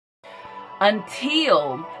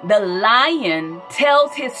Until the lion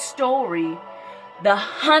tells his story, the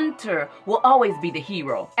hunter will always be the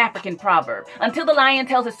hero. African proverb. Until the lion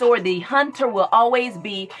tells his story, the hunter will always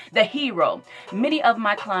be the hero. Many of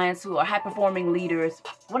my clients who are high-performing leaders,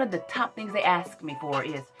 one of the top things they ask me for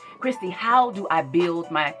is, Christy, how do I build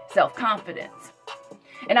my self-confidence?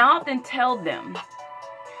 And I often tell them,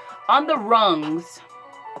 on the rungs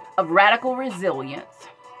of radical resilience,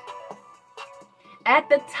 at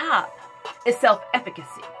the top is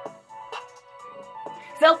self-efficacy.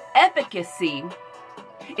 Self-efficacy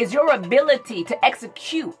is your ability to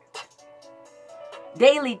execute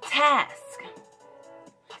daily tasks,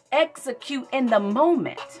 execute in the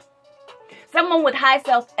moment. Someone with high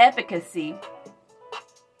self-efficacy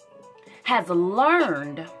has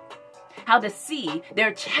learned how to see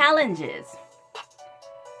their challenges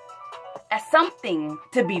as something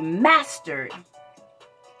to be mastered,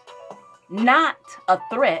 not a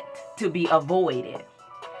threat to be avoided.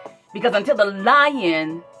 Because until the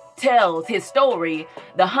lion tells his story,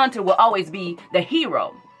 the hunter will always be the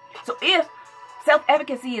hero. So if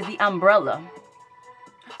self-efficacy is the umbrella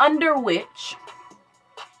under which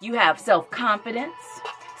you have self-confidence,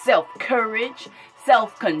 self-courage,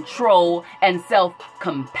 self-control, and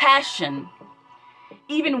self-compassion,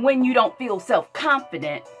 even when you don't feel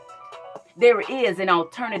self-confident, there is an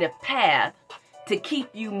alternative path to keep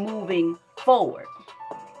you moving forward.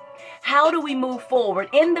 How do we move forward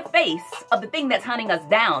in the face of the thing that's hunting us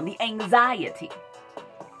down? The anxiety,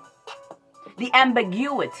 the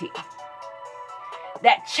ambiguity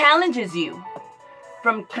that challenges you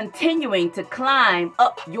from continuing to climb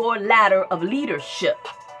up your ladder of leadership.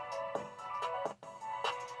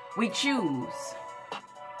 We choose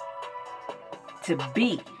to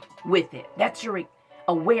be with it. That's your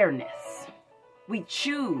awareness. We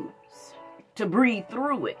choose to breathe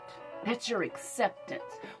through it. That's your acceptance.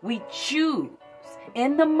 We choose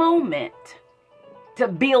in the moment to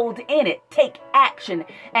build in it, take action.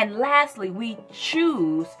 And lastly, we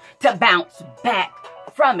choose to bounce back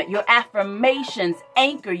from it. Your affirmations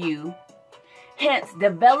anchor you, hence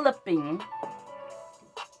developing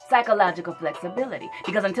psychological flexibility.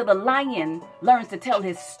 Because until the lion learns to tell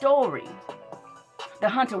his story, the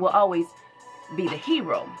hunter will always be the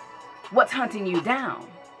hero. What's hunting you down?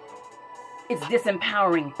 It's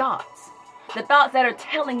disempowering thoughts. The thoughts that are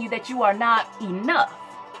telling you that you are not enough.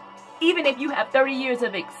 Even if you have 30 years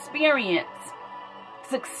of experience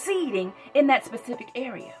succeeding in that specific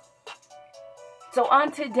area. So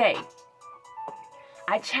on today,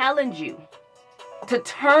 I challenge you to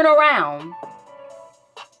turn around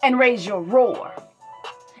and raise your roar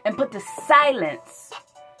and put to silence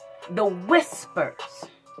the whispers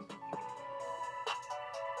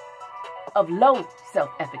of low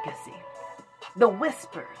self-efficacy, the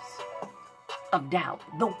whispers of doubt,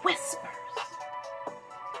 the whispers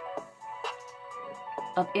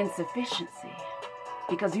of insufficiency,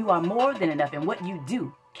 because you are more than enough in what you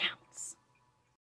do